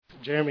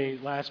Jeremy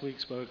last week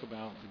spoke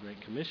about the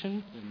Great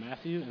Commission in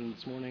Matthew, and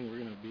this morning we're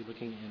going to be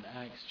looking in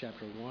Acts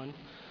chapter 1,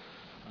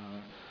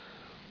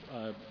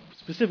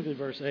 specifically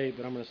verse 8,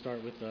 but I'm going to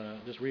start with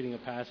just reading a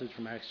passage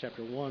from Acts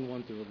chapter 1,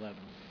 1 through 11.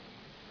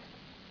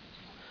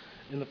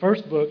 In the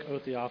first book, O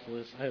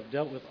Theophilus, I have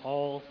dealt with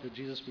all that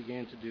Jesus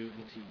began to do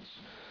and teach,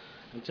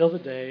 until the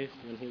day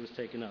when he was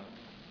taken up.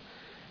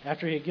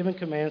 After he had given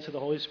commands to the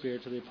Holy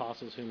Spirit to the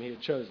apostles whom he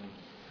had chosen,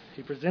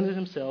 he presented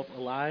himself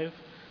alive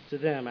to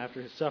them after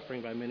his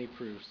suffering by many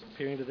proofs,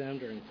 appearing to them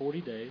during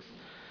 40 days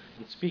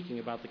and speaking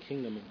about the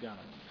kingdom of God.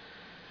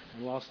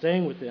 And while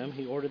staying with them,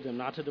 he ordered them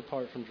not to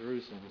depart from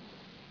Jerusalem,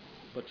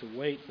 but to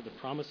wait for the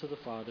promise of the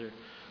Father,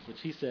 which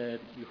he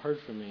said, "You heard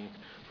from me.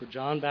 For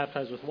John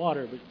baptized with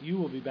water, but you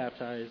will be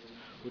baptized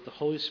with the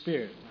Holy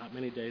Spirit not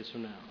many days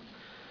from now."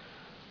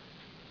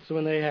 So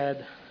when they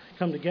had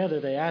come together,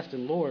 they asked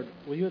him, "Lord,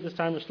 will you at this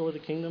time restore the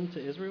kingdom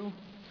to Israel?"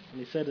 And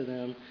he said to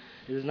them,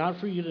 "It is not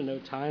for you to know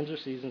times or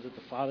seasons that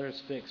the Father has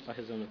fixed by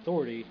his own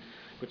authority,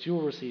 but you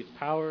will receive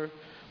power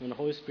when the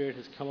Holy Spirit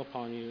has come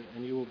upon you,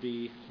 and you will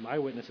be my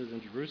witnesses in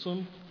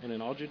Jerusalem and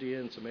in all Judea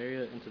and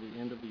Samaria and to the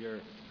end of the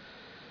earth."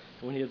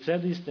 And when he had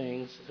said these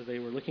things, as they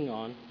were looking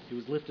on, he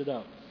was lifted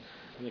up,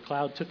 and the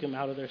cloud took him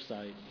out of their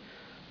sight.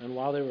 And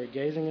while they were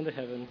gazing into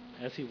heaven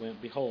as he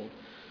went, behold,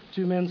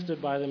 two men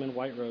stood by them in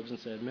white robes and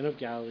said, "Men of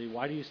Galilee,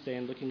 why do you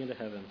stand looking into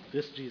heaven?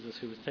 This Jesus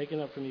who was taken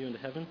up from you into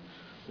heaven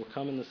will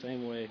come in the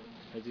same way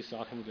as you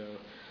saw him go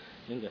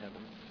into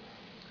heaven."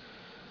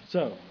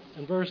 So,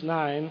 in verse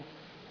 9,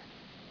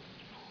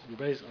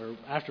 or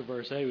after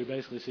verse 8, we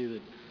basically see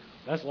that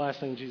that's the last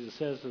thing Jesus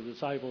says to the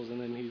disciples, and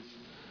then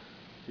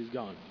he's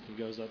gone. He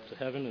goes up to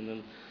heaven, and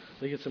then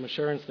they get some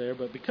assurance there.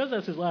 But because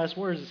that's his last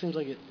words, it seems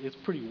like it's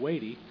pretty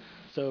weighty.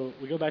 So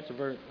we go back to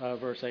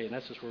verse 8, and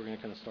that's just where we're going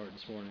to kind of start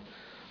this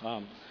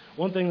morning.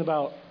 One thing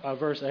about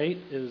verse 8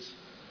 is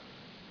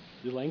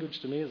the language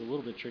to me is a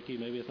little bit tricky.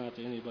 Maybe it's not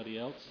to anybody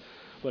else.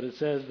 But it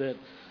says that,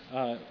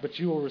 but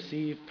you will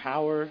receive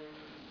power.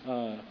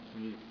 Let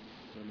me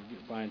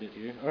find it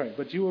here. All right,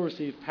 but you will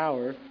receive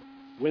power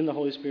when the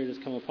Holy Spirit has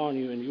come upon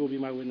you, and you will be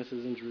my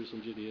witnesses in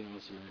Jerusalem, Judea, and all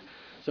Samaria.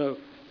 So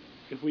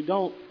if we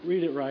don't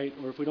read it right,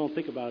 or if we don't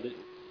think about it,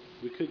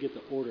 we could get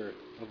the order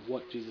of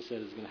what Jesus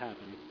said is going to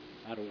happen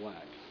out of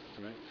whack.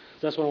 Right?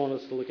 So that's what I want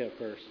us to look at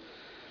first.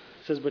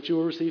 It says, but you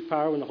will receive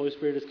power when the Holy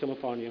Spirit has come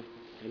upon you,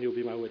 and you will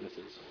be my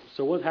witnesses.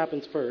 So what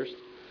happens first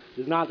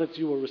is not that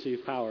you will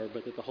receive power,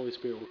 but that the Holy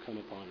Spirit will come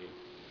upon you.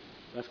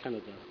 That's kind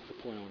of the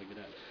point I want to get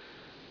at.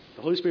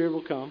 The Holy Spirit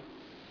will come,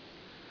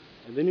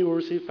 and then you will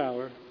receive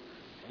power,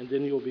 and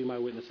then you will be my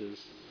witnesses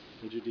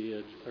in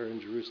Judea, or in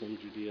Jerusalem,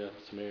 Judea,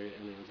 Samaria,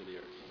 and the ends of the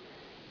earth.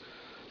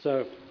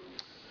 So,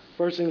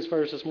 first things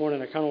first this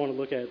morning, I kind of want to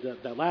look at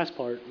that last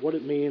part, what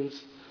it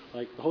means.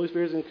 Like, the Holy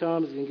Spirit's going to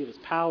come, He's going to give us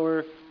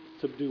power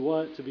to do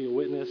what? To be a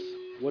witness.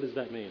 What does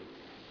that mean?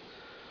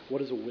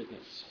 What is a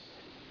witness?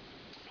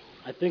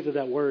 I think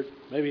that word,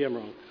 maybe I'm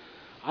wrong,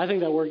 I think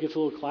that word gets a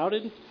little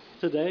clouded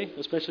today,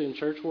 especially in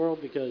church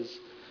world, because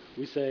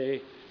we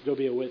say, go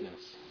be a witness,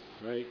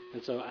 right?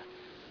 And so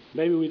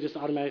maybe we just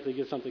automatically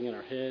get something in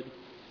our head.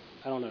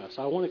 I don't know.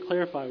 So I want to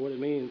clarify what it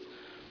means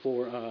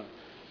for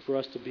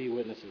us to be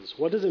witnesses.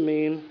 What does it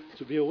mean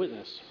to be a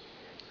witness?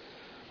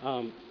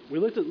 We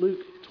looked at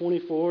Luke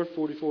 24,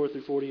 44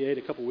 through 48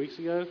 a couple weeks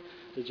ago.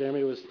 That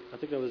Jeremy I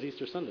think that was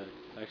Easter Sunday,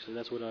 actually.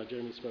 That's what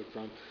Jeremy spoke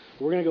from.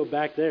 But we're going to go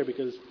back there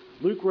because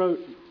Luke wrote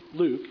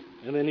Luke,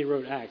 and then he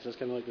wrote Acts. That's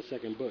kind of like the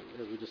second book,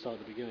 as we just saw at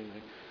the beginning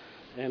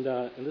there.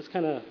 And this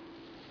kind of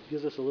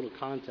gives us a little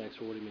context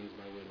for what he means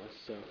by witness.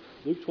 So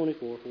Luke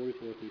 24, 44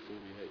 through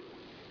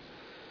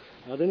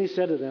 48. Then he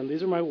said to them,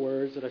 "These are my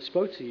words that I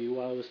spoke to you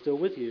while I was still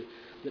with you,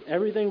 that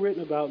everything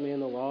written about me in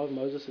the law of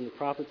Moses and the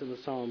prophets and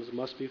the Psalms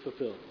must be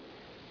fulfilled."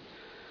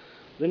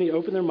 Then he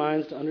opened their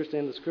minds to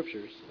understand the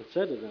Scriptures and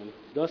said to them,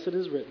 "Thus it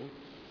is written,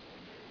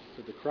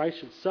 that the Christ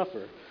should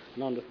suffer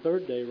and on the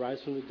third day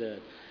rise from the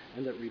dead,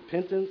 and that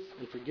repentance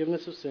and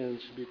forgiveness of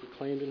sins should be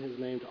proclaimed in his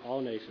name to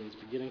all nations,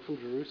 beginning from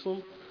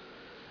Jerusalem,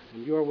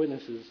 and you are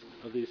witnesses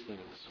of these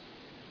things."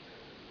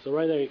 So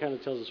right there he kind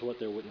of tells us what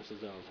they're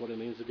witnesses of. What it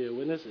means to be a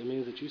witness, it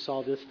means that you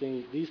saw these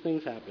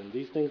things happen.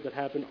 These things that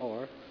happen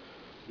are,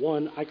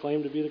 one, I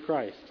claim to be the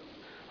Christ.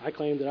 I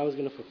claim that I was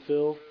going to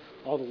fulfill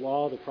all the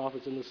law, the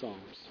prophets, and the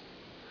Psalms.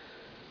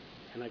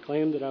 And I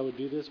claimed that I would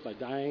do this by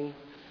dying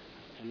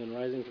and then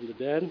rising from the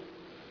dead.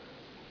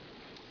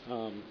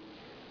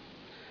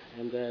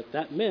 And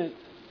that meant,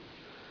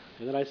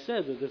 and that I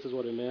said that this is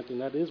what it meant,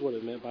 and that is what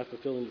it meant by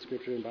fulfilling the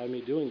Scripture and by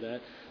me doing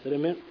that it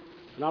meant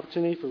an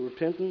opportunity for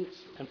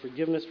repentance and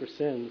forgiveness for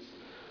sins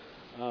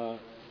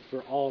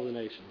for all the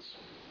nations.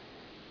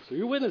 So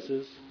you're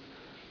witnesses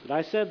that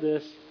I said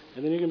this,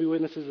 and then you're going to be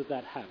witnesses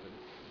that happened,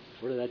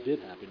 or that did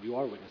happen. You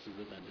are witnesses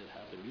that did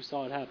happen. You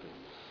saw it happen,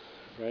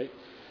 right?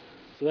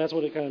 So that's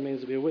what it kind of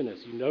means to be a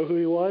witness. You know who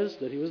he was,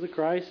 that he was the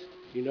Christ.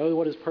 You know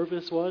what his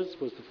purpose was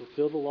to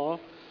fulfill the law,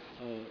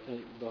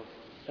 and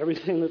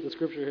everything that the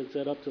Scripture had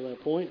said up to that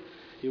point.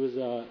 He was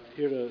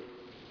here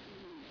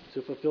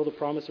to fulfill the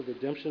promise of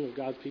redemption of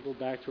God's people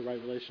back to a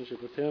right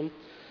relationship with him.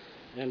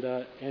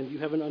 And you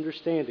have an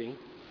understanding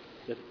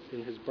that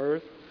in his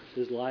birth,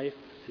 his life,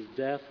 his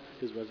death,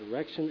 his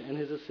resurrection, and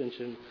his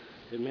ascension,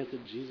 it meant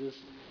that Jesus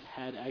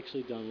had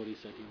actually done what he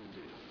said he would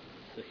do.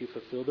 That he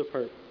fulfilled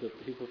that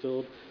he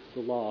fulfilled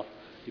the law.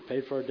 He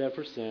paid for our debt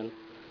for sin.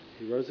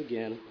 He rose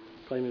again,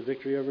 claiming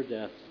victory over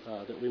death,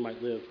 that we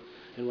might live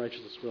in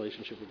righteous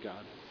relationship with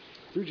God.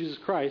 Through Jesus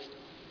Christ,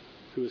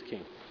 who is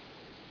King.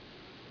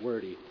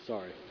 Wordy,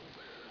 sorry.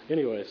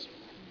 Anyways,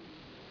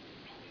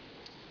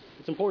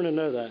 it's important to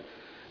know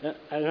that.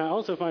 And I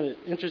also find it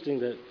interesting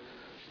that,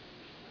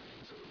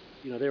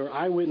 they were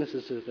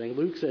eyewitnesses to the thing.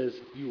 Luke says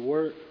you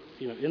were,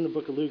 in the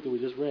book of Luke that we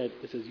just read,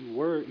 it says you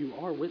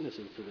are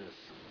witnesses to this.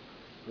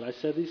 That I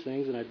said these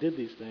things and I did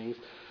these things.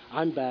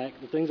 I'm back.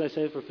 The things I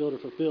said fulfilled are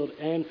fulfilled.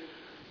 And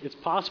it's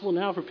possible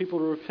now for people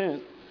to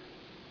repent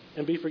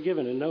and be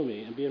forgiven and know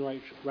me and be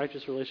in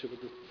righteous relationship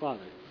with the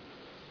Father.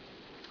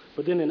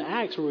 But then in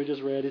Acts, where we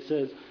just read, it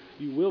says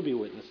you will be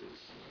witnesses,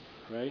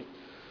 right?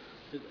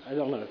 I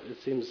don't know. It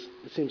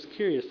seems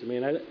curious to me,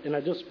 and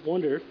I just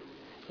wonder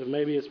if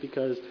maybe it's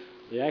because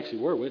they actually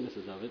were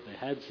witnesses of it. They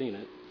had seen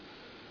it,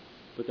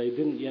 but they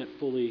didn't yet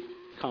fully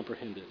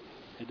comprehend it.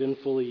 They didn't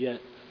fully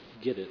yet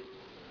get it.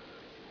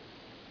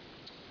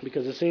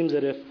 Because it seems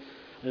that if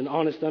an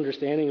honest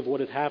understanding of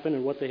what had happened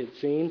and what they had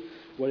seen,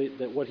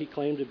 what he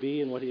claimed to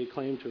be and what he had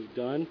claimed to have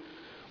done,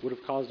 would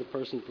have caused a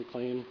person to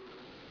proclaim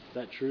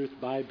that truth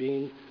by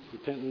being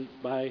repentant,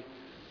 by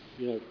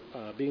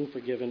being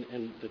forgiven,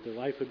 and that their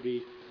life would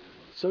be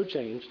so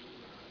changed,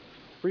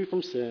 free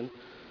from sin,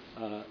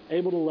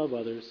 able to love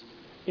others,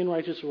 in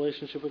righteous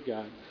relationship with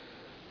God,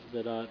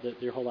 that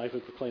their whole life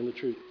would proclaim the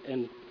truth.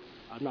 And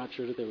I'm not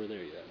sure that they were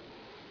there yet.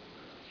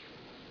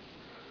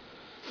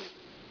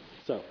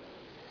 So,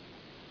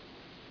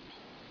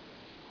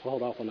 we'll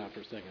hold off on that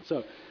for a second.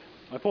 So,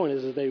 my point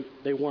is that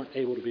they weren't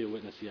able to be a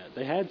witness yet.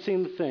 They had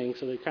seen the thing,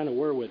 so they kind of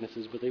were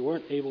witnesses, but they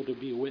weren't able to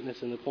be a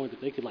witness in the point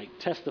that they could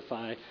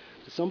testify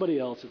to somebody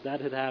else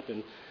that had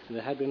happened and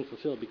that had been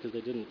fulfilled, because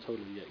they didn't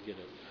totally yet get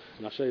it.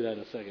 And I'll show you that in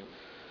a second.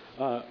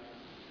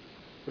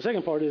 The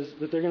second part is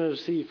that they're going to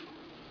receive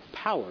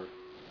power.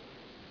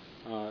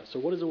 So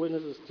what is a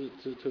witness to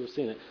have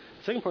seen it?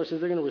 The second part says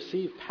they're going to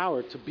receive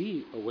power to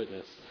be a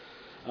witness.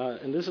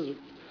 And this is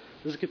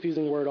a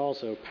confusing word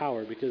also,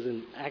 power, because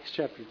in Acts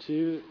chapter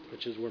 2,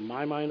 which is where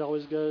my mind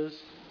always goes,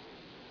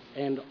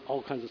 and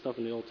all kinds of stuff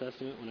in the Old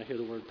Testament, when I hear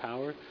the word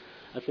power,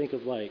 I think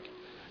of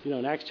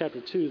in Acts chapter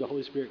 2, the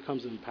Holy Spirit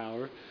comes in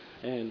power,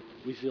 and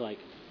we see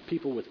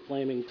people with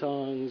flaming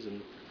tongues,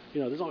 and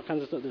there's all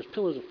kinds of stuff. There's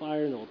pillars of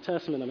fire in the Old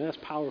Testament. I mean, that's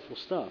powerful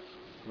stuff,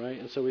 right?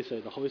 And so we say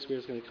the Holy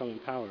Spirit's going to come in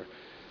power.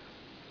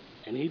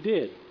 And he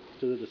did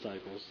to the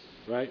disciples,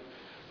 right?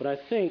 But I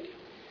think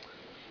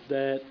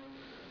that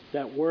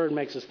word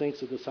makes us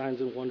think of the signs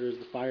and wonders,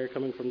 the fire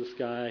coming from the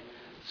sky,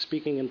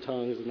 speaking in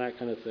tongues, and that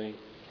kind of thing.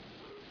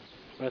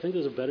 But I think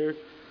there's a better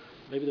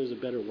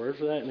word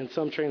for that. And in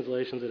some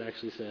translations, it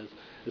actually says,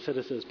 instead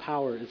it says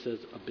power, it says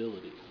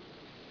ability.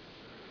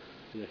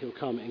 He'll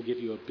come and give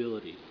you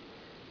ability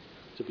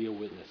to be a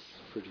witness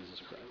for Jesus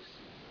Christ.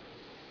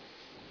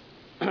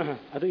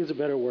 I think it's a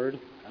better word.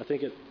 I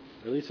think or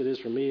at least it is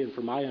for me and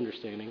for my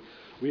understanding.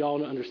 We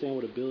all understand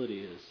what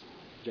ability is.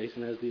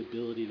 Jason has the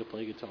ability to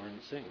play guitar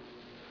and sing.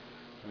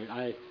 Right?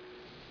 I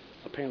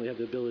apparently have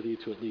the ability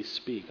to at least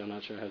speak. I'm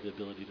not sure I have the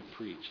ability to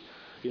preach.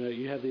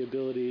 You have the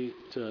ability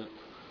to,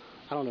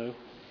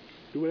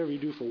 do whatever you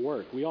do for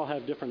work. We all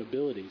have different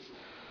abilities.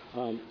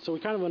 So we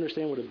kind of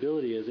understand what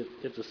ability is.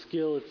 It's a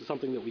skill. It's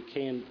something that we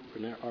can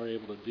and are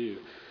able to do.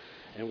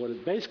 And what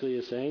it basically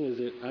is saying is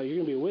that you're going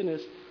to be a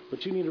witness,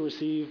 but you need to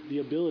receive the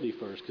ability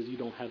first, because you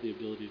don't have the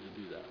ability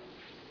to do that.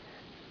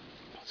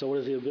 So what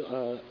is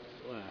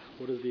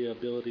the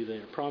ability they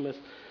are promised?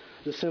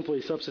 Just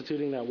simply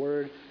substituting that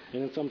word.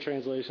 And in some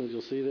translations,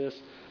 you'll see this.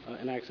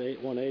 In Acts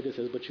 1:8, it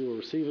says, "But you will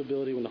receive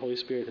ability when the Holy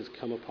Spirit has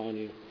come upon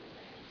you,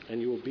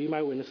 and you will be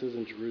my witnesses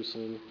in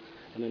Jerusalem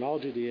and in all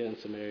Judea and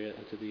Samaria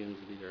and to the ends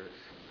of the earth."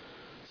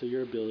 So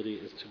your ability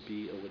is to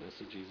be a witness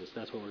of Jesus.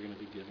 That's what we're going to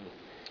be given.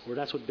 Or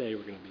that's what they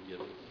were going to be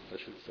given, I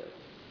should say.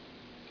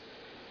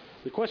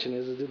 The question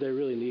is did they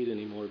really need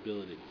any more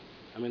ability?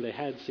 I mean, they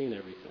had seen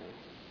everything.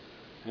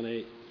 And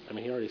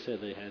he already said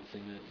they had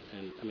seen it.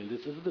 And,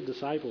 this is the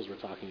disciples we're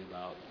talking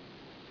about.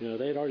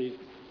 They had already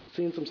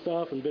seen some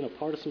stuff and been a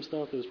part of some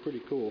stuff that was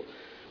pretty cool.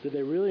 Did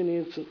they really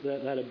need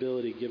that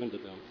ability given to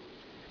them?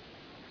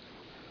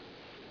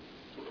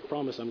 I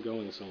promise I'm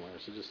going somewhere,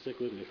 so just stick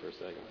with me for a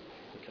second.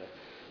 Okay.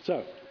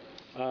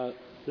 So,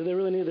 did they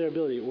really need their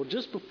ability? Well,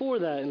 just before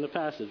that in the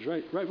passage,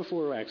 right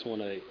before Acts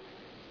 1:8,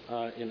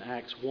 in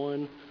Acts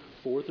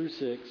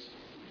 1:4-6,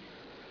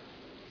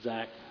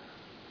 Zach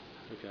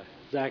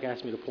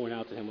asked me to point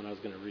out to him when I was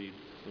going to read.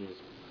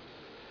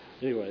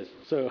 Anyways,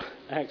 so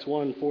Acts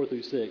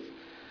 1:4-6.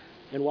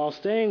 "And while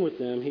staying with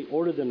them, he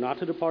ordered them not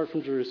to depart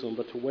from Jerusalem,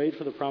 but to wait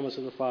for the promise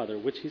of the Father,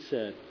 which he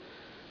said,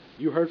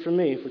 'You heard from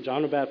me, for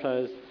John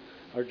baptized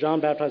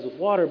with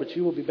water, but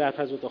you will be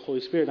baptized with the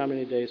Holy Spirit not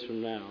many days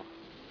from now.'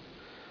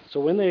 So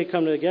when they had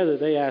come together,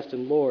 they asked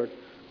him, 'Lord,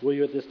 will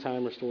you at this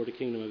time restore the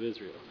kingdom of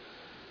Israel?'"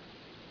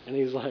 And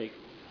he's like,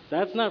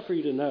 that's not for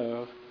you to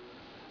know.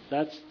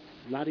 That's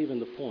not even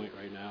the point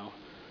right now.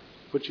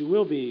 But you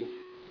will be,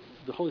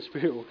 the Holy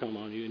Spirit will come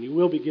on you, and you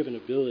will be given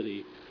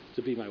ability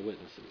to be my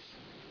witnesses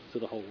to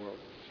the whole world.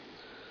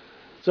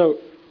 So,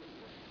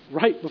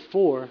 right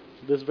before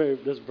this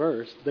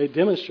verse, they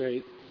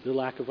demonstrate the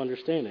lack of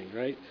understanding,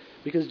 right?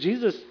 Because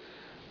Jesus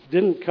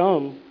didn't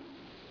come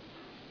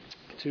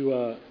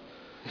to,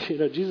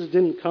 Jesus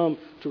didn't come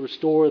to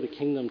restore the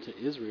kingdom to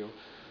Israel.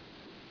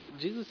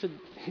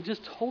 He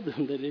just told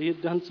them that he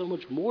had done so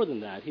much more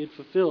than that. He had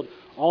fulfilled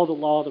all the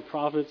law, the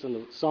prophets, and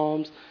the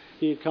Psalms.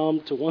 He had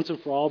come to once and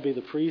for all be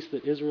the priest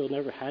that Israel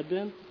never had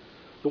been.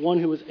 The one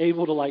who was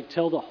able to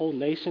tell the whole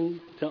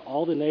nation, tell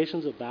all the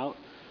nations about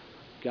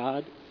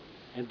God,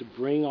 and to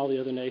bring all the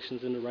other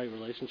nations into right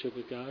relationship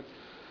with God.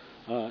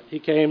 He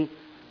came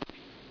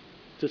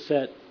to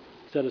set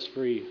us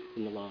free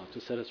from the law,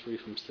 to set us free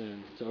from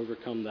sin, to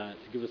overcome that,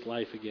 to give us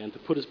life again, to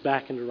put us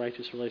back into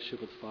righteous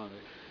relationship with the Father.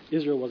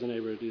 Israel wasn't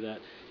able to do that.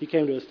 He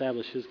came to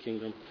establish his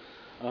kingdom.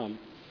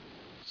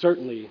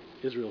 Certainly,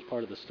 Israel's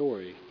part of the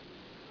story,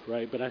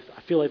 right? But I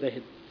feel like they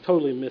had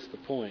totally missed the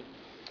point.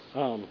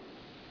 Sorry,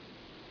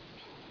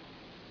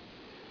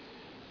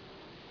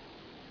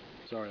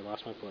 I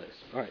lost my place.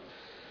 All right.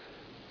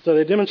 So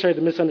they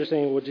demonstrated the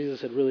misunderstanding of what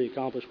Jesus had really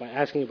accomplished by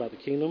asking about the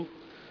kingdom,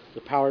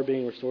 the power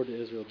being restored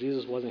to Israel.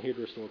 Jesus wasn't here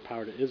to restore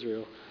power to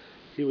Israel.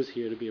 He was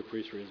here to be a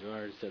priest for Israel. I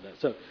already said that.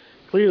 So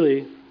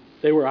clearly,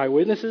 they were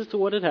eyewitnesses to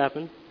what had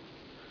happened,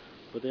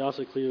 but they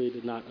also clearly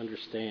did not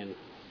understand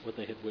what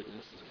they had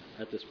witnessed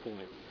at this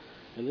point.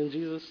 And then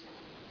Jesus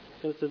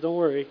kind of said, don't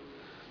worry,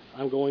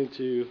 I'm going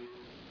to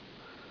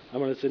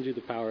send you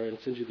the power and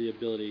send you the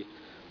ability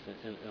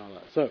and all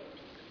that. So,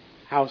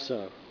 how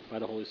so? By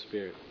the Holy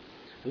Spirit.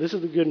 And this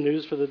is the good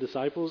news for the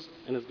disciples,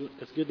 and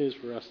it's good news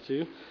for us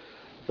too.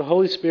 The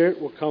Holy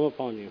Spirit will come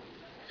upon you.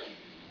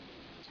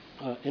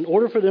 In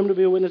order for them to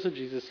be a witness of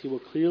Jesus, he will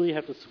clearly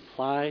have to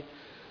supply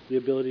the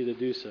ability to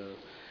do so.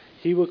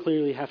 He will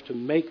clearly have to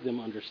make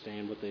them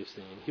understand what they've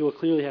seen. He will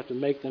clearly have to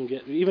make them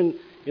get, even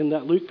in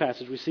that Luke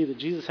passage, we see that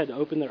Jesus had to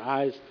open their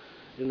eyes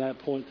in that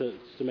point to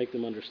make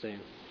them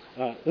understand.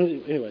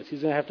 Anyways,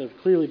 he's going to have to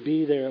clearly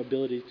be their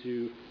ability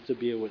to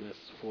be a witness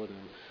for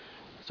them.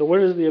 So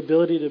where does the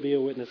ability to be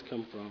a witness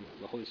come from?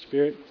 The Holy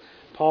Spirit.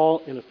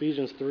 Paul in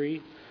Ephesians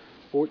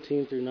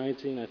 3:14 through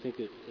 19, I think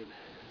it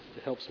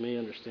helps me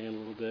understand a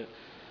little bit.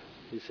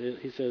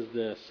 He says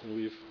this, and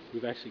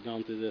we've actually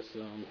gone through this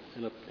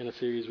in a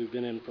series we've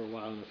been in for a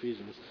while in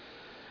Ephesians.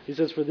 He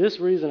says, "For this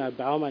reason I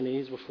bow my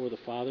knees before the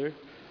Father,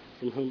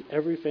 from whom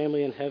every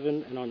family in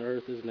heaven and on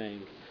earth is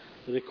named,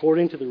 that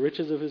according to the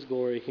riches of his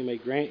glory he may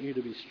grant you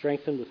to be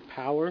strengthened with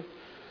power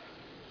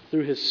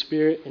through his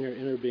Spirit in your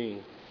inner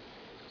being,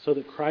 so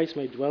that Christ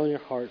may dwell in your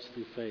hearts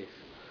through faith,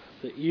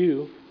 that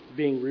you,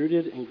 being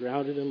rooted and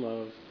grounded in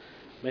love,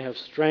 may have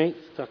strength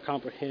to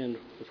comprehend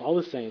with all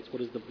the saints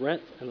what is the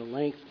breadth and the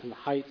length and the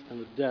height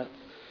and the depth,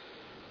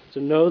 to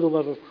know the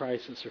love of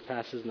Christ that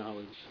surpasses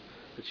knowledge,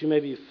 that you may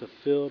be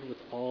fulfilled with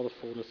all the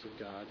fullness of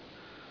God."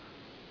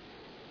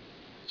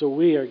 So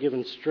we are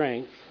given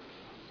strength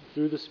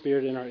through the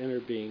Spirit in our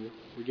inner being.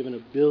 We're given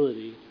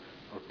ability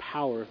or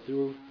power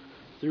through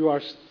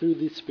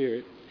the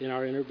Spirit in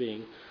our inner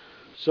being,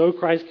 so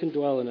Christ can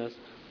dwell in us,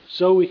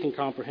 so we can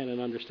comprehend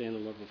and understand the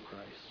love of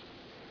Christ.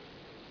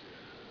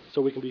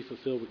 So we can be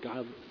fulfilled with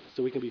God,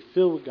 so we can be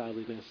filled with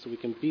godliness, so we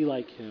can be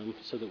like him,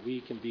 so that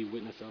we can be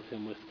witness of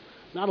him with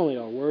not only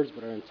our words,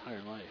 but our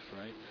entire life,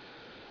 right?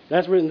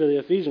 That's written to the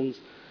Ephesians.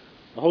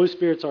 The Holy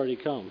Spirit's already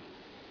come.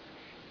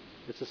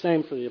 It's the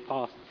same for the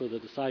apostles, for the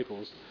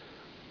disciples.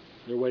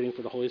 They're waiting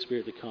for the Holy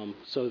Spirit to come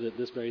so that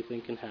this very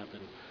thing can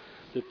happen,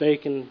 that they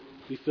can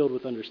be filled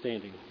with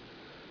understanding,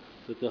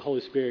 that the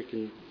Holy Spirit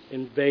can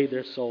invade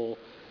their soul,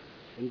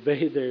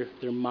 invade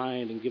their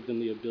mind, and give them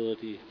the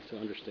ability to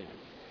understand.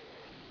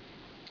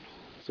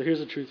 So here's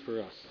the truth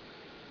for us.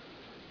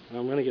 And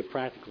I'm going to get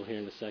practical here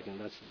in a second.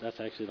 That's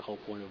actually the whole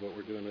point of what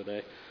we're doing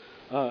today.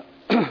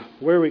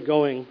 Where are we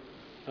going?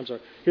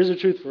 Here's the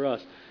truth for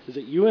us, is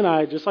that you and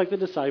I, just like the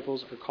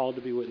disciples, are called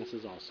to be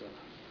witnesses also.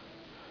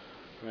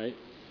 Right?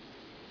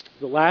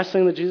 The last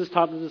thing that Jesus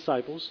taught the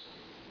disciples,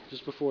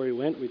 just before he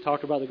went, we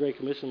talked about the Great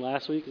Commission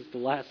last week. It's the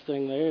last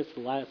thing there. It's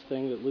the last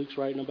thing that Luke's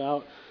writing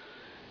about,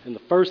 and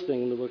the first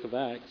thing in the book of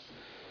Acts.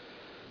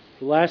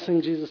 The last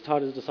thing Jesus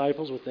taught his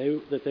disciples was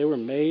that they were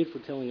made for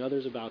telling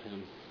others about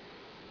him.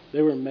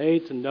 They were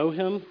made to know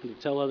him and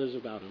to tell others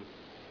about him.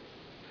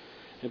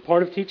 And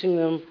part of teaching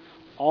them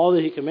all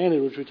that he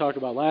commanded, which we talked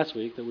about last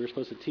week, that we were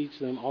supposed to teach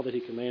them all that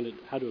he commanded,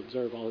 how to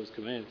observe all his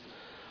commands,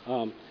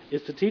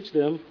 is to teach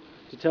them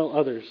to tell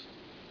others,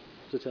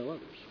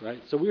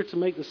 right? So we're to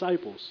make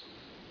disciples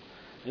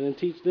and then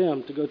teach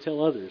them to go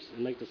tell others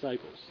and make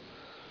disciples.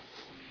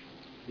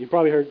 You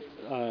probably heard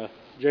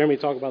Jeremy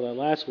talk about that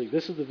last week.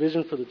 This is the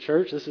vision for the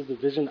church. This is the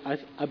vision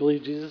I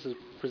believe Jesus is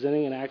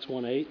presenting in Acts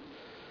 1:8,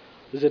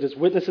 is that as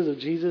witnesses of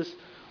Jesus,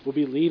 we'll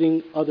be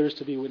leading others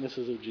to be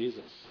witnesses of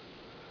Jesus.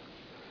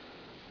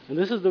 And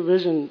this is the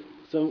vision,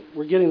 so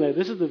we're getting there.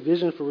 This is the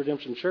vision for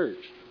Redemption Church,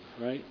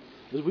 right?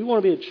 is we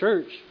want to be a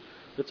church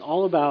that's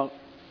all about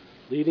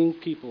leading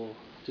people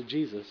to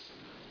Jesus,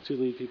 to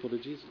lead people to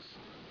Jesus.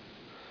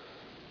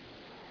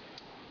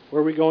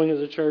 Where are we going as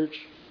a church?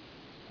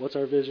 What's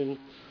our vision?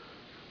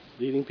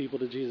 Leading people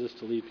to Jesus,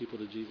 to lead people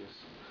to Jesus.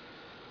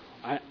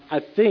 I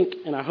think,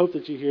 and I hope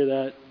that you hear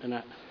that, and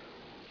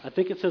I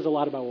think it says a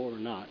lot about what we're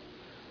not.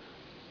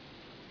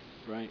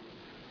 Right?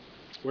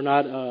 We're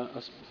not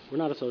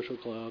a social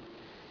club.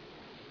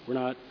 We're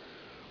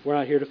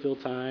not here to fill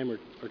time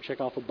or check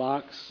off a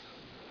box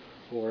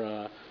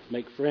or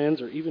make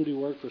friends or even do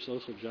work for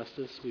social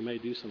justice. We may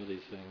do some of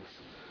these things.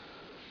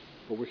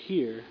 But we're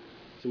here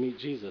to meet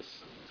Jesus,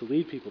 to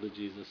lead people to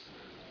Jesus,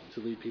 to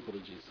lead people to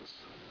Jesus.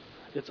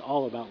 It's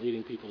all about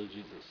leading people to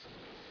Jesus.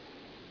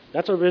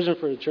 That's our vision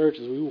for the church,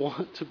 is we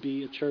want to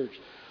be a church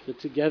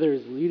that together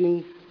is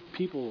leading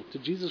people to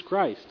Jesus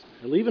Christ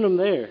and leaving them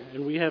there.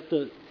 And we have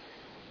to...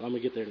 I'm going to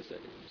get there in a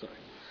second.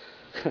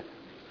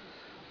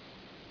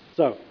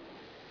 Sorry.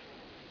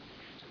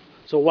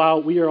 So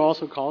while we are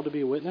also called to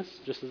be a witness,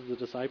 just as the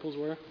disciples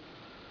were,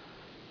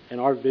 and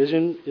our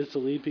vision is to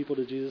lead people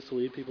to Jesus,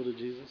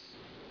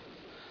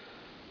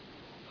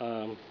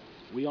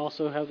 we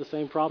also have the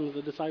same problem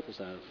that the disciples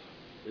have,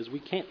 is we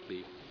can't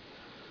be.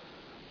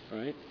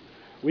 Right?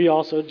 We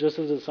also, just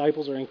as the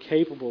disciples, are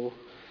incapable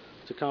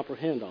to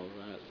comprehend all of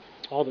that,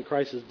 all that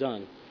Christ has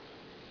done.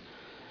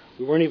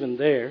 We weren't even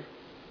there,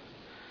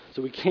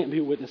 so we can't be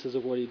witnesses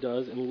of what he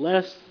does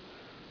unless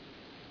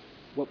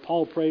what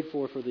Paul prayed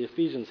for the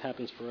Ephesians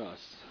happens for us,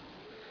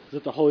 is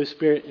that the Holy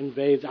Spirit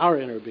invades our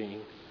inner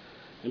being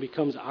and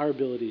becomes our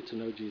ability to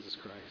know Jesus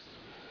Christ.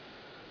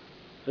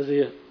 As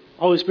the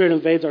Holy Spirit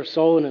invades our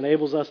soul and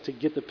enables us to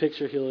get the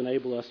picture, he'll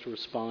enable us to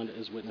respond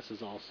as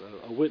witnesses also.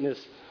 A witness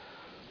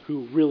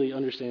who really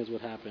understands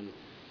what happened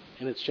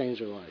and it's changed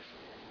their life.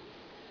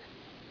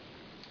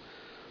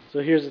 So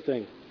here's the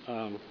thing.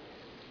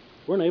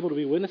 We're unable to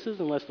be witnesses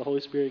unless the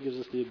Holy Spirit gives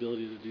us the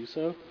ability to do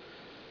so.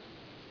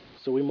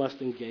 So we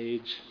must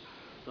engage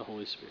the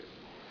Holy Spirit.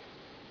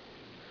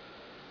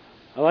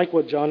 I like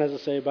what John has to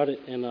say about it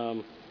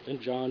in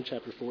John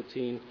chapter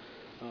 14,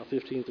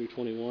 15 through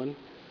 21.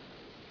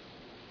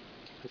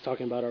 He's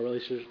talking about our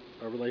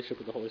relationship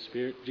with the Holy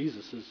Spirit.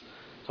 Jesus is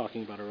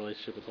talking about our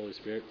relationship with the Holy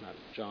Spirit, not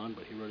John,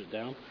 but he wrote it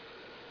down.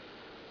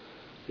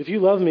 If you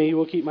love me, you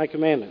will keep my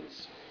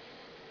commandments.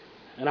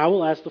 And I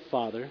will ask the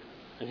Father,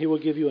 and he will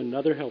give you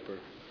another helper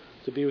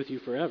to be with you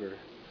forever,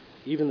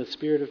 even the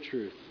Spirit of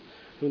truth,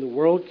 whom the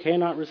world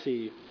cannot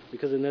receive,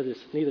 because it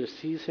neither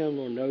sees him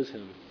nor knows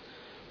him.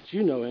 But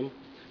you know him,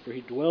 for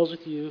he dwells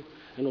with you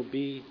and will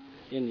be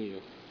in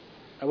you.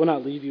 I will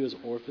not leave you as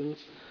orphans.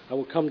 I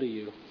will come to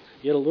you.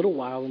 Yet a little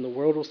while, and the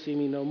world will see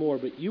me no more,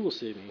 but you will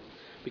see me.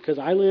 Because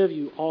I live,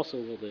 you also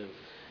will live.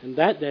 And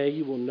that day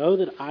you will know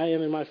that I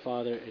am in my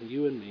Father, and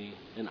you in me,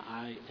 and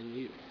I in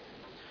you.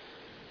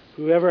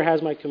 Whoever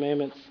has my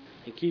commandments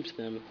and keeps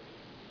them,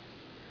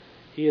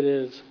 he it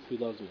is who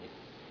loves me.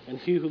 And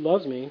he who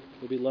loves me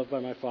will be loved by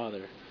my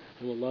Father,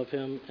 and will love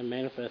him and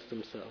manifest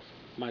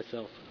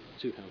myself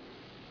to him.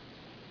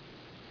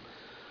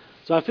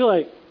 So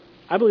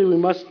I believe we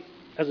must,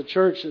 as a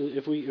church,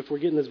 if we're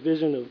getting this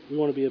vision of we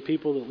want to be a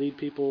people that lead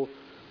people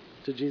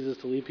to Jesus,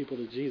 to lead people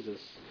to Jesus,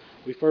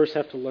 we first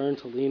have to learn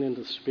to lean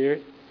into the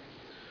Spirit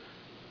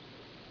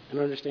and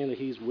understand that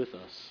he's with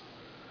us.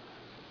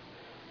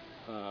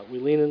 We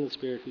lean in the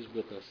Spirit who's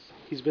with us.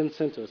 He's been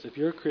sent to us. If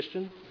you're a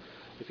Christian,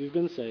 if you've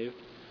been saved,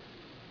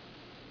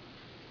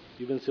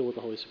 you've been sealed with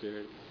the Holy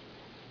Spirit.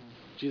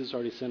 Jesus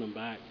already sent him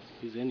back.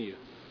 He's in you.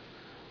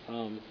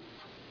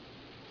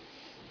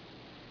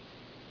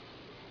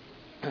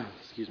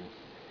 Excuse me.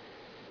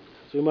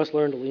 So we must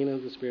learn to lean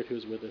into the Spirit who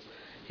is with us.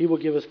 He will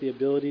give us the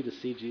ability to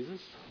see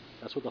Jesus.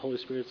 That's what the Holy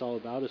Spirit's all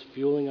about, is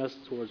fueling us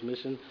towards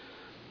mission,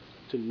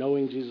 to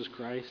knowing Jesus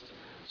Christ,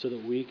 so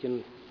that we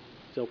can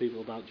tell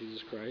people about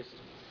Jesus Christ.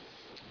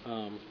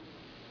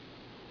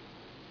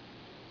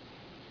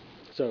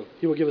 So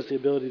he will give us the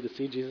ability to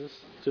see Jesus,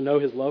 to know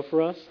his love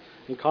for us,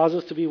 and cause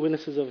us to be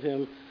witnesses of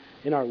him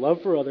in our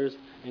love for others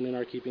and in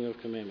our keeping of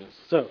commandments.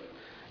 So,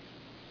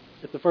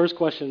 if the first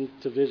question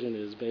to vision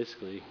is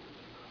basically,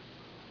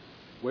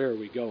 where are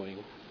we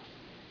going?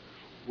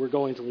 We're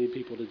going to lead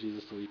people to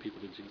Jesus, to lead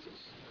people to Jesus.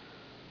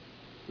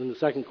 Then the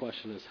second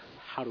question is,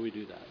 how do we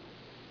do that?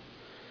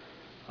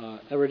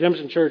 At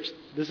Redemption Church,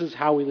 this is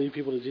how we lead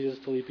people to Jesus,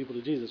 to lead people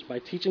to Jesus, by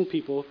teaching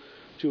people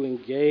to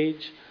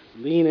engage,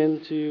 lean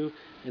into,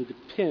 and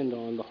depend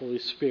on the Holy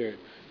Spirit,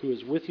 who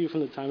is with you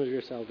from the time of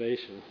your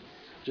salvation,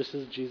 just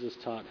as Jesus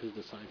taught his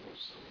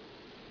disciples.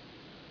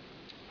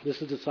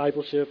 This is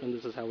discipleship, and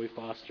this is how we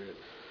foster it.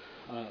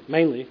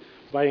 Mainly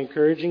by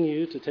encouraging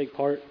you to take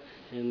part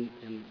in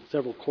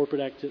several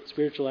corporate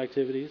spiritual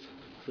activities,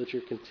 so that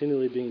you're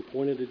continually being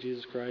pointed to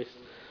Jesus Christ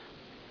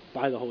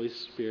by the Holy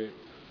Spirit,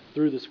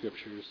 through the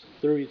Scriptures,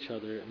 through each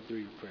other, and through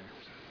your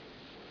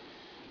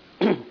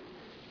prayers.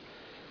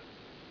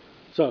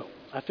 So,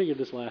 I figured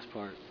this last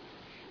part,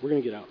 we're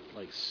going to get out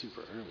like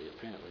super early,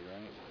 apparently,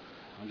 right?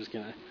 I'm just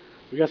going to...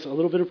 We got a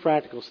little bit of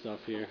practical stuff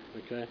here,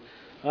 okay?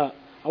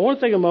 I want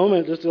to take a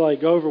moment just to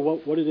go over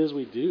what it is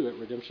we do at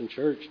Redemption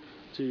Church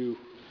to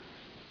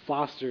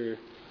foster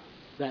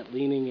that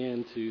leaning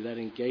into, that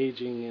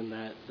engaging in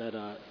that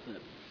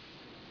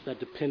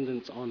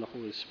dependence on the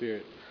Holy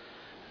Spirit.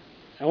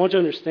 I want you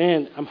to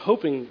understand, I'm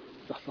hoping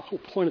the whole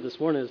point of this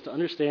morning is to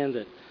understand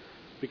that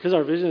because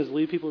our vision is to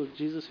lead people to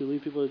Jesus, who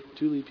lead people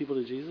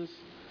to Jesus,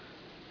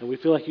 and we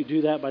feel like you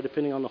do that by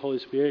depending on the Holy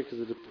Spirit,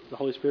 because the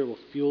Holy Spirit will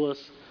fuel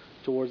us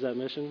towards that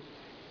mission,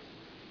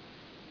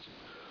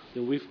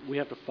 then we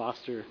have to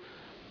foster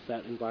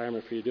that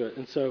environment for you to do it.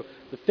 And so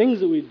the things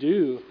that we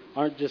do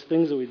aren't just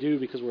things that we do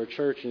because we're a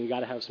church and you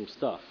got to have some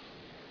stuff,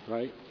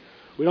 right?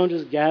 We don't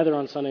just gather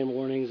on Sunday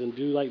mornings and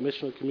do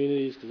missional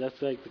communities because that's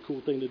the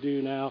cool thing to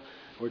do now,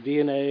 or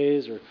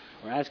DNAs, or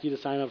ask you to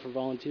sign up for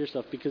volunteer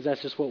stuff because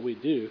that's just what we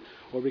do,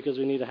 or because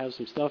we need to have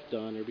some stuff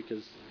done, or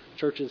because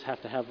churches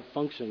have to have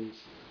functions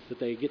that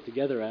they get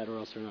together at or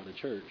else they're not a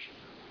church.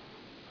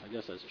 I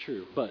guess that's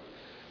true, but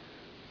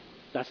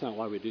that's not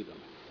why we do them.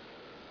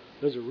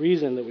 There's a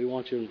reason that we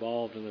want you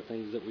involved in the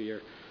things that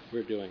we're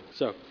doing.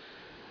 So, a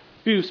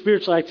few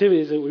spiritual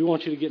activities that we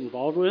want you to get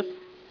involved with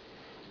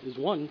is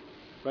one,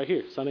 right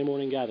here, Sunday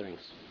morning gatherings.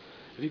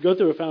 If you go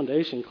through a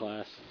foundations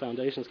class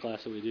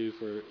that we do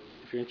for,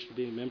 if you're interested in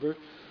being a member,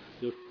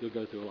 you'll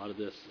go through a lot of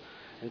this.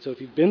 And so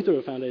if you've been through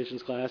a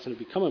foundations class and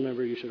have become a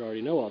member, you should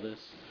already know all this.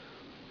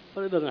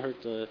 But it doesn't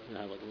hurt to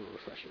have a little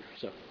refresher.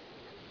 So,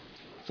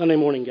 Sunday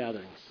morning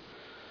gatherings.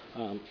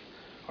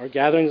 Our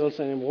gatherings on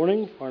Sunday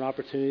morning are an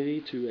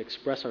opportunity to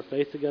express our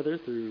faith together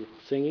through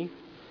singing,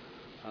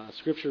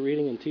 scripture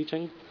reading and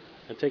teaching,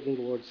 and taking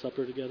the Lord's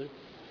Supper together.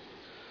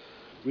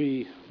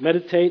 We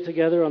meditate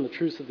together on the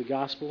truths of the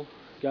gospel,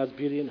 God's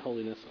beauty and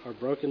holiness, our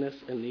brokenness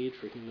and need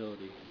for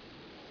humility.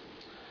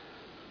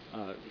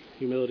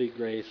 Humility,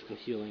 grace, and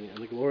healing, and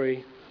the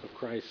glory of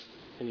Christ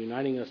and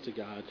uniting us to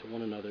God, to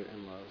one another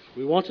in love.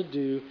 We want to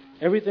do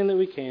everything that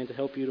we can to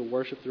help you to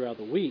worship throughout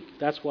the week.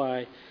 That's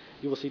why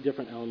you will see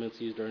different elements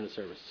used during the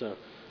service. So,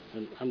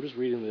 and I'm just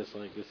reading this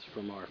this is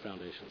from our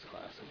foundations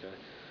class, okay?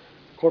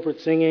 Corporate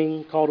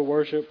singing, call to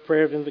worship,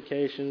 prayer of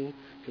invocation,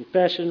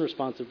 confession,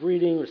 responsive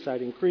reading,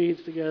 reciting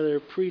creeds together,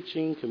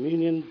 preaching,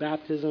 communion,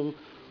 baptism,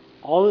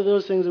 all of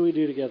those things that we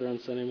do together on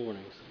Sunday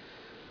mornings.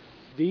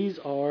 These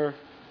are,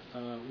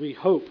 we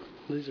hope,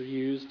 these are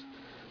used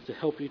to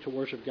help you to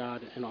worship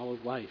God in all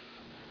of life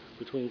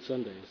between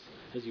Sundays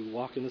as you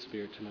walk in the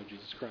Spirit to know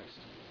Jesus Christ.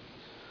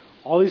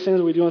 All these things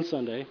that we do on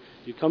Sunday,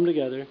 you come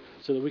together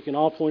so that we can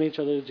all point each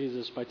other to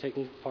Jesus by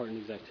taking part in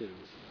these activities.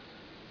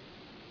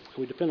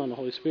 We depend on the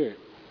Holy Spirit.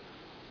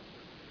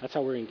 That's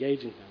how we're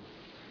engaging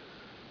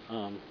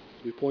Him.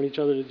 We point each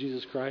other to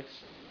Jesus Christ,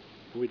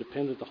 and we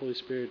depend that the Holy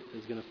Spirit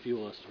is going to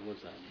fuel us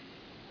towards that.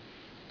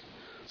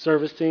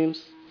 Service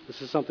teams,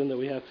 this is something that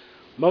we have.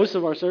 Most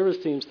of our service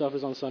team stuff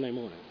is on Sunday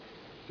morning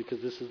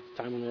because this is the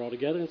time when we're all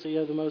together, and so you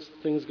have the most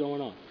things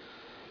going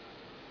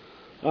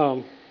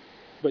on.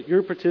 But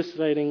you're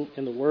participating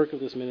in the work of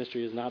this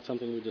ministry is not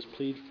something we just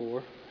plead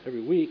for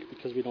every week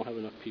because we don't have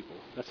enough people.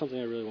 That's something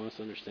I really want us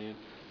to understand.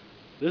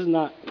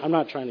 I'm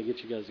not trying to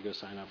get you guys to go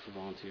sign up for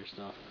volunteer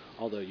stuff,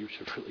 although you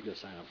should really go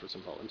sign up for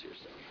some volunteer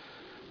stuff.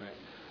 Right?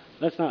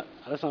 That's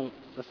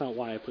not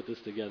why I put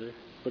this together,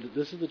 but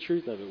this is the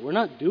truth of it. We're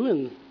not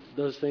doing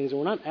those things, and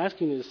we're not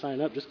asking you to sign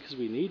up just because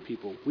we need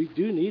people. We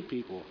do need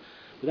people,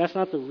 but that's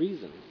not the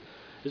reason.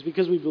 It's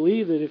because we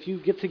believe that if you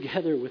get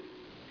together with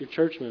your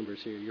church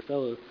members here, your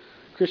fellow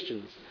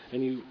Christians,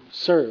 and you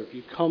serve,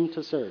 you come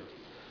to serve,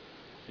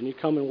 and you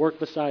come and work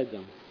beside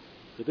them,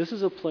 that this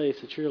is a place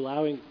that you're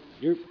allowing,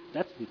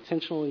 that's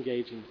intentional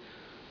engagement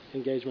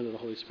of the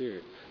Holy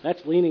Spirit.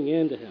 That's leaning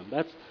into Him.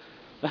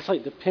 That's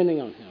like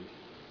depending on Him.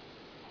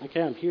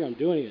 Okay, I'm here, I'm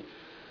doing it.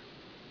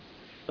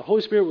 The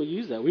Holy Spirit will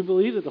use that. We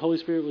believe that the Holy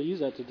Spirit will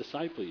use that to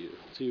disciple you,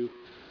 to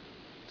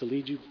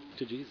lead you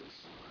to Jesus.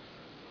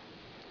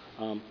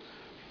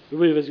 We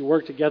believe as you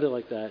work together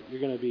like that, you're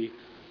going to be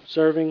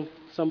serving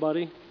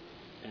somebody.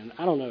 And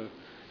I don't know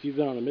if you've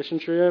been on a mission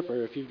trip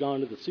or if you've gone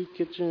to the soup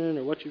kitchen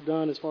or what you've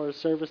done as far as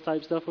service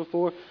type stuff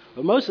before,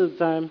 but most of the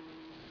time,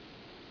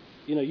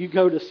 you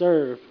go to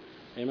serve,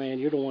 and man,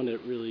 you're the one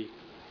that really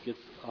gets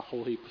a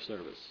whole heap of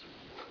service,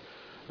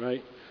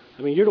 right?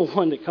 I mean, you're the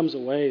one that comes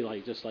away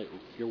just like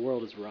your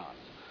world is rocked.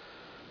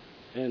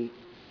 And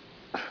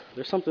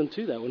there's something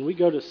to that. When we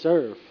go to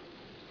serve,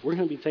 we're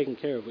going to be taken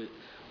care of.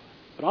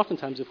 But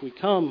oftentimes, if we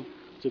come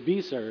to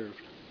be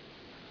served,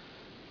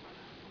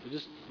 we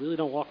just really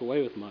don't walk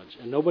away with much.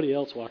 And nobody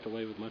else walked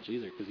away with much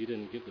either because you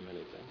didn't give them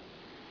anything.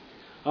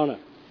 I don't know.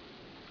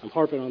 I'm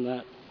harping on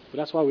that. But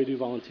that's why we do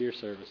volunteer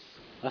service.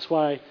 That's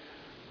why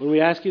when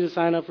we ask you to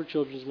sign up for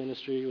children's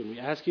ministry, when we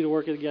ask you to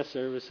work at guest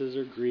services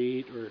or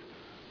greet or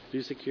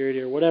do security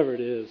or whatever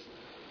it is,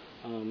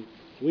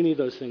 we need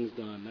those things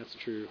done. That's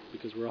true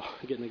because we're all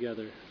getting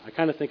together. I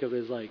kind of think of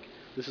it as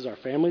this is our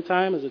family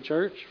time as a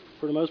church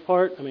for the most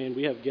part. I mean,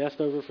 we have guests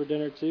over for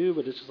dinner too,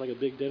 but it's just like a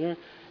big dinner.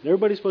 And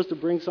everybody's supposed to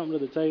bring something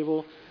to the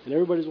table, and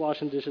everybody's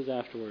washing dishes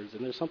afterwards,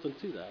 and there's something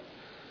to that.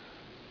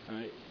 All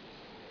right?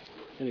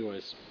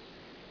 Anyways,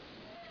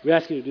 we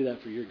ask you to do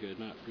that for your good,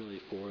 not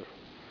really for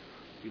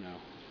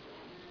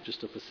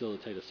just to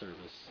facilitate a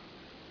service.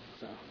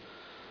 So,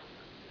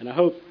 and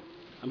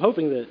I'm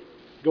hoping that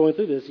going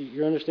through this,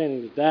 you're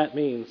understanding that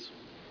means,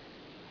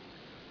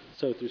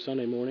 so through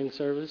Sunday morning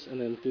service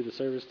and then through the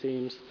service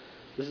teams,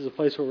 this is a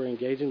place where we're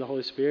engaging the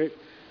Holy Spirit,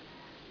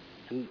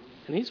 and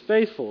He's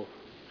faithful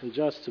and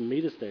just to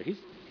meet us there. He's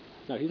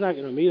not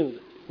going to meet him.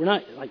 We're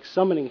not like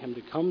summoning Him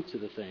to come to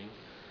the thing.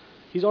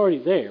 He's already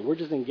there. We're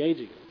just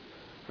engaging Him,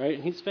 right?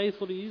 And He's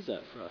faithful to use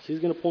that for us. He's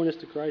going to point us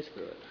to Christ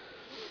through it.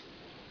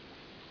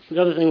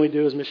 The other thing we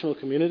do is missional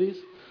communities.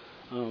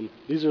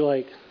 These are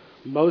like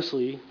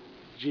mostly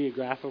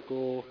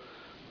geographical,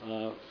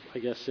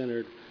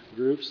 centered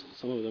groups.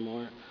 Some of them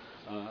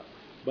aren't.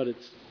 But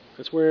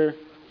it's where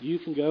you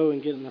can go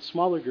and get in a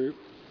smaller group,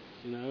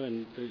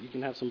 and you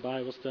can have some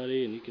Bible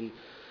study, and you can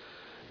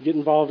get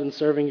involved in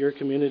serving your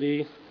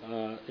community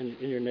in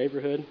your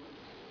neighborhood.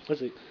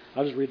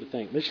 I'll just read the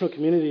thing. Missional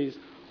communities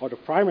are the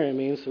primary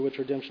means through which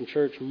Redemption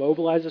Church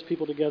mobilizes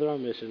people together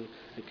on mission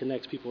and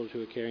connects people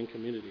to a caring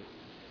community.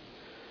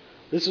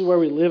 This is where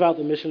we live out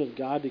the mission of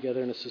God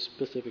together in a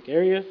specific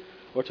area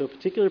or to a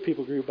particular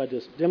people group by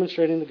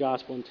demonstrating the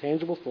gospel in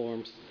tangible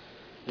forms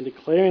and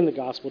declaring the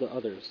gospel to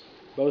others,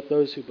 both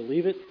those who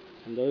believe it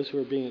and those who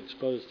are being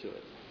exposed to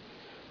it.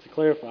 To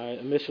clarify,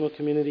 a missional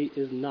community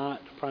is not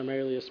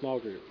primarily a small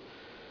group,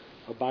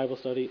 a Bible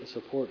study, a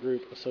support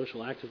group, a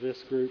social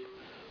activist group,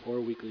 or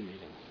a weekly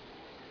meeting.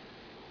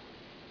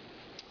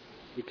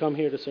 We come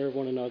here to serve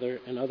one another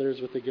and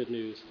others with the good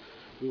news.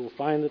 We will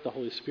find that the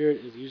Holy Spirit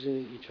is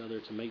using each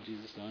other to make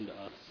Jesus known to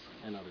us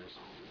and others.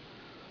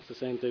 It's the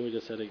same thing we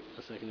just said a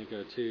second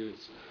ago too.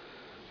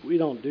 We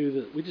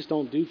just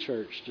don't do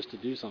church just to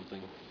do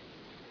something.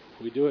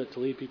 We do it to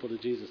lead people to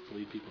Jesus,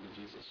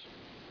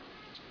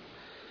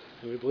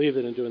 And we believe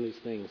that in doing these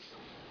things,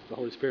 the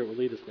Holy Spirit will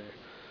lead us there.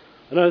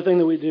 Another thing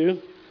that we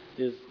do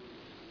is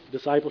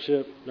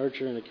discipleship,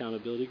 nurture, and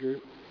accountability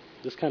group.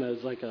 This kind of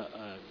is like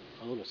a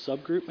little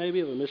subgroup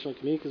maybe of a missional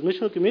community, because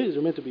missional communities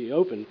are meant to be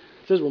open.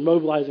 It says we're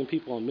mobilizing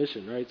people on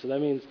mission, right? So that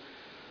means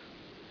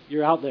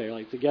you're out there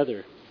like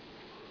together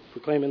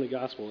proclaiming the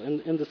gospel.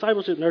 And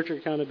discipleship, nurture,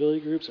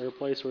 accountability groups are a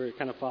place where it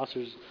kind of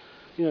fosters,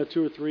 2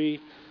 or 3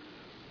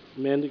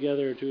 men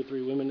together or 2 or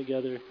 3 women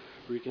together,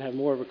 where you can have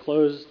more of a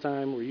closed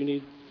time where you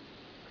need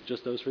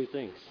just those 3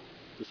 things: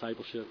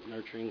 discipleship,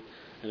 nurturing,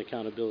 and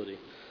accountability.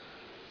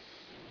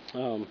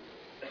 And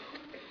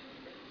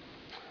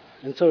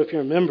so if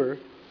you're a member,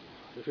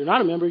 if you're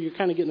not a member, you're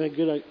kind of getting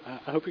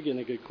I hope you're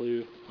getting a good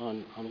clue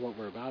on what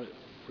we're about at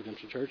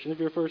Redemption Church. And if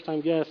you're a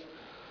first-time guest,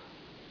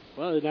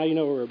 well, now you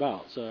know what we're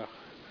about. So,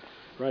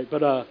 right?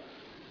 But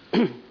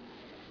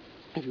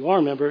if you are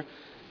a member,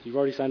 you've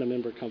already signed a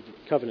member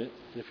covenant.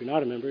 And if you're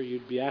not a member,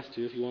 you'd be asked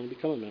to if you want to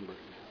become a member.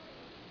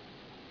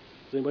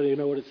 Does anybody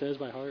know what it says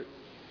by heart?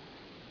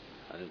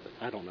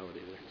 I don't know it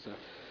either. So,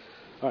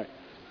 all right.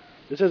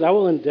 It says, I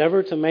will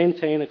endeavor to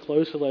maintain a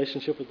close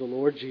relationship with the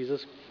Lord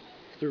Jesus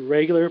through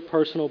regular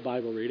personal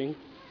Bible reading,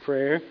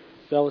 prayer,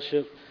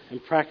 fellowship,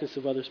 and practice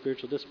of other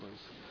spiritual disciplines.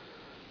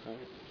 All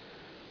right.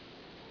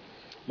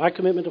 My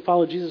commitment to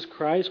follow Jesus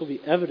Christ will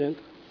be evident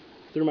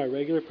through my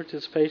regular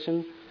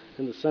participation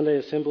in the Sunday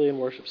assembly and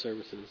worship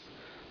services,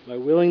 my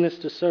willingness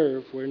to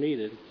serve where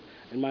needed,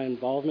 and my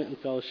involvement in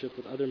fellowship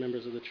with other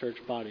members of the church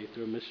body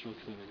through a missional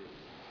community.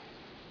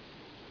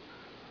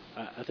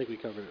 I think we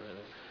covered it right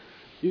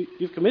there.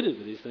 You've committed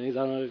to these things. I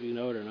don't know if you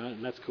know it or not,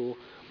 and that's cool.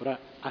 But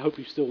I hope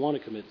you still want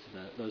to commit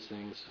to those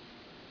things.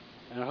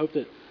 And I hope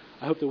that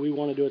we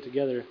want to do it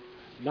together,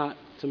 not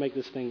to make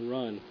this thing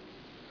run,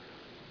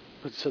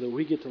 but so that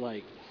we get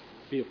to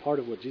be a part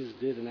of what Jesus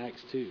did in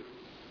Acts 2.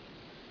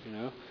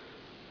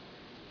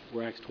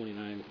 We're Acts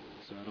 29,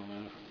 so I don't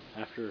know,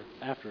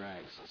 after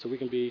Acts. So we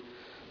can be,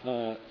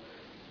 I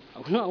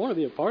want to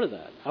be a part of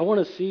that. I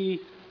want to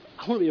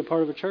be a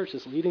part of a church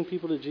that's leading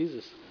people to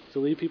Jesus, to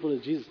lead people to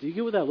Jesus. Do you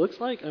get what that looks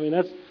like? I mean,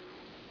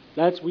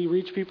 that's we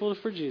reach people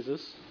for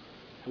Jesus,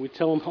 and we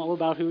tell them all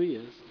about who He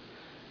is.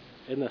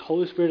 And the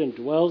Holy Spirit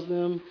indwells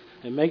them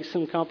and makes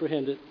them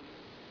comprehend it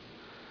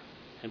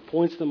and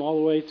points them all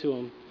the way to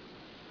Him.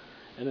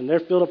 And then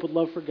they're filled up with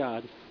love for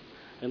God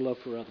and love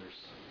for others.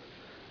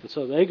 And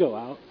so they go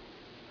out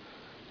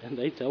and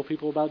they tell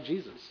people about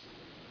Jesus.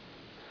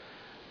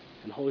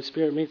 And the Holy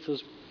Spirit meets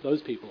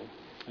those people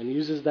and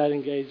uses that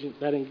engagement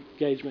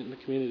in the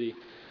community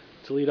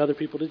to lead other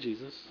people to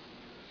Jesus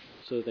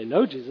so that they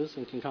know Jesus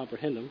and can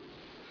comprehend Him,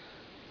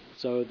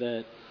 so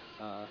that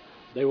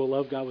they will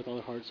love God with all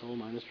their heart, soul,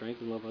 mind, and strength,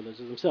 and love others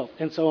as themselves,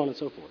 and so on and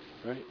so forth.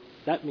 Right?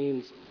 That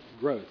means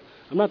growth.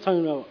 I'm not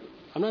talking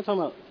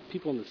about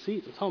people in the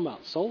seats. I'm talking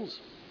about souls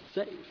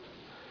saved.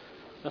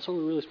 That's what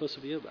we're really supposed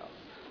to be about.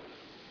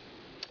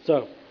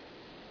 So,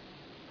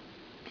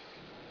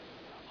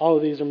 all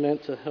of these are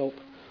meant to help.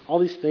 All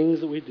these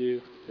things that we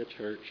do at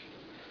church,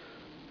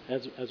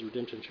 as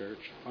Redemption Church,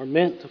 are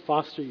meant to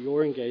foster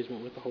your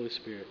engagement with the Holy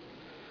Spirit,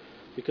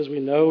 because we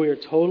know we are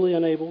totally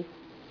unable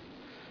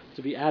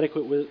to be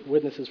adequate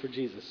witnesses for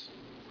Jesus,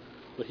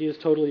 but He is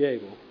totally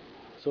able.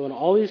 So in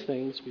all these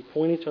things, we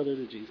point each other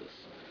to Jesus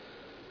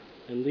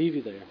and leave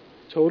you there,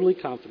 totally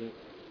confident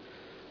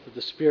that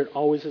the Spirit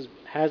always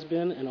has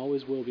been and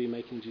always will be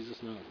making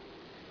Jesus known.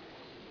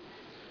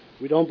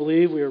 We don't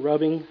believe we are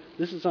rubbing.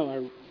 This is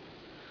something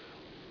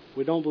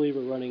we don't believe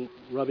we're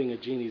rubbing a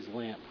genie's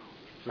lamp,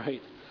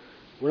 right?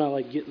 We're not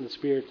like getting the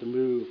Spirit to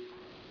move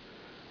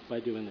by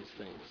doing these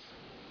things.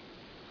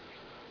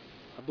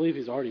 I believe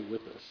He's already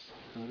with us,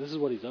 and this is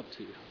what He's up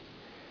to.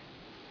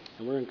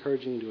 And we're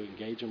encouraging you to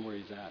engage Him where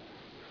He's at,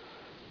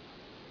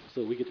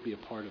 so that we get to be a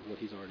part of what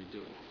He's already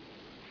doing.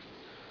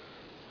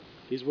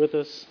 He's with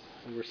us,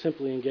 and we're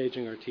simply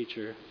engaging our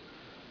teacher,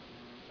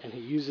 and He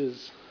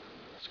uses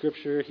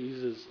Scripture, He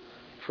uses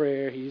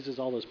prayer, He uses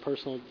all those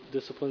personal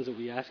disciplines that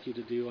we ask you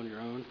to do on your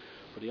own,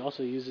 but He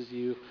also uses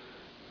you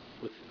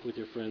with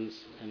your friends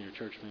and your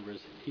church members.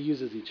 He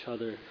uses each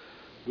other.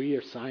 We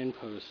are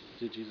signposts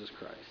to Jesus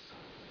Christ.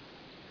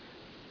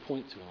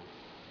 Point to Him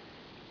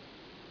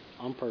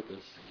on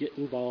purpose. Get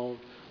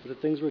involved with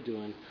the things we're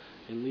doing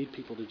and lead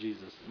people to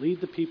Jesus.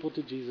 Lead the people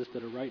to Jesus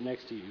that are right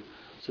next to you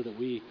so that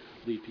we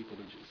lead people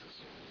to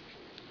Jesus.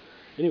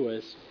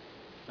 Anyways,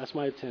 that's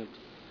my attempt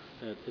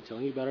at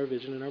telling you about our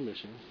vision and our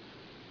mission.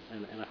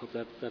 And I hope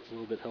that's a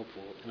little bit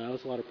helpful. And I know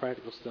it's a lot of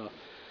practical stuff.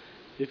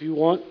 If you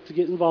want to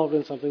get involved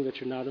in something that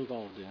you're not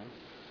involved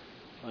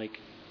in, like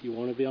you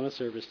want to be on a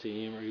service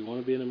team, or you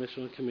want to be in a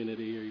missional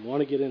community, or you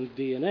want to get in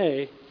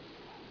DNA,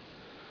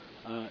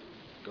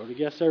 go to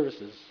guest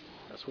services.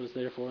 That's what it's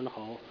there for in the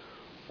hall.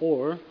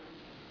 Or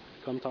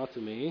come talk to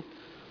me,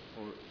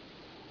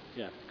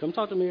 come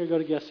talk to me or go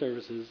to guest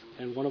services,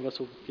 and one of us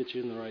will get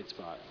you in the right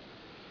spot.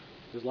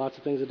 There's lots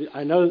of things to do.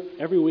 I know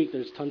every week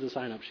there's tons of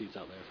sign-up sheets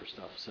out there for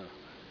stuff, so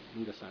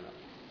you can go sign up.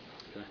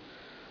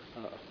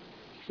 Okay.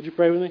 Would you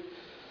pray with me?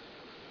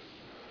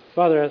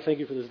 Father, I thank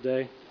you for this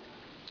day.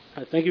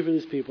 I thank you for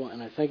these people,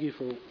 and I thank you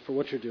for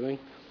what you're doing.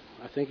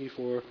 I thank you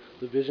for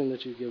the vision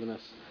that you've given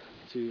us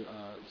to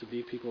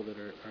be people that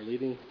are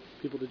leading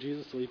people to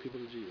Jesus, to lead people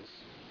to Jesus.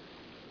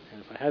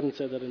 And if I hadn't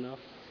said that enough,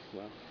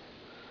 well.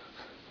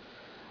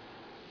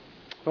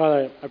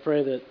 Father, I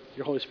pray that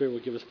your Holy Spirit will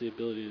give us the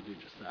ability to do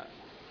just that,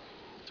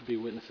 to be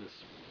witnesses.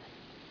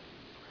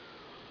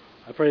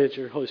 I pray that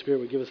your Holy Spirit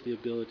would give us the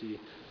ability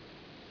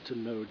to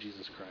know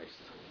Jesus Christ,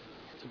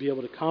 to be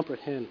able to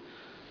comprehend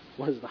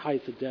what is the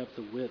height, the depth,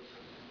 the width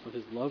of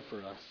His love for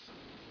us.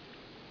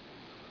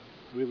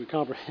 We would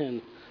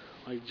comprehend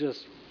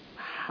just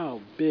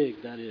how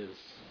big that is,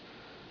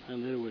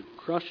 and that it would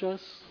crush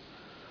us,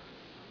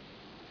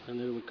 and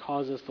that it would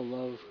cause us to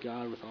love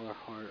God with all our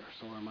heart, our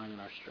soul, our mind,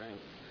 and our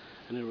strength.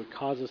 And it would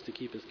cause us to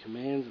keep His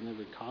commands, and it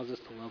would cause us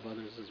to love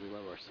others as we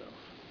love ourselves.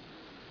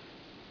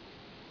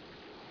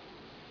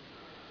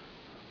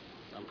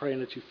 I'm praying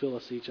that you fill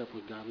us each up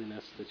with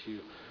godliness, that you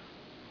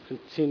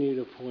continue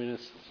to point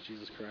us to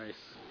Jesus Christ,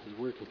 because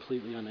we're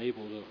completely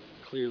unable to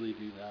clearly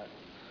do that.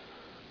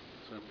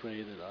 So I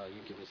pray that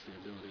you give us the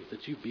ability,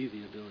 that you be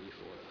the ability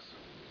for us,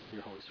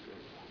 your Holy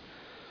Spirit.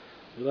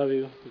 We love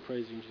you. We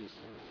praise you in Jesus'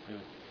 name.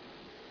 Amen.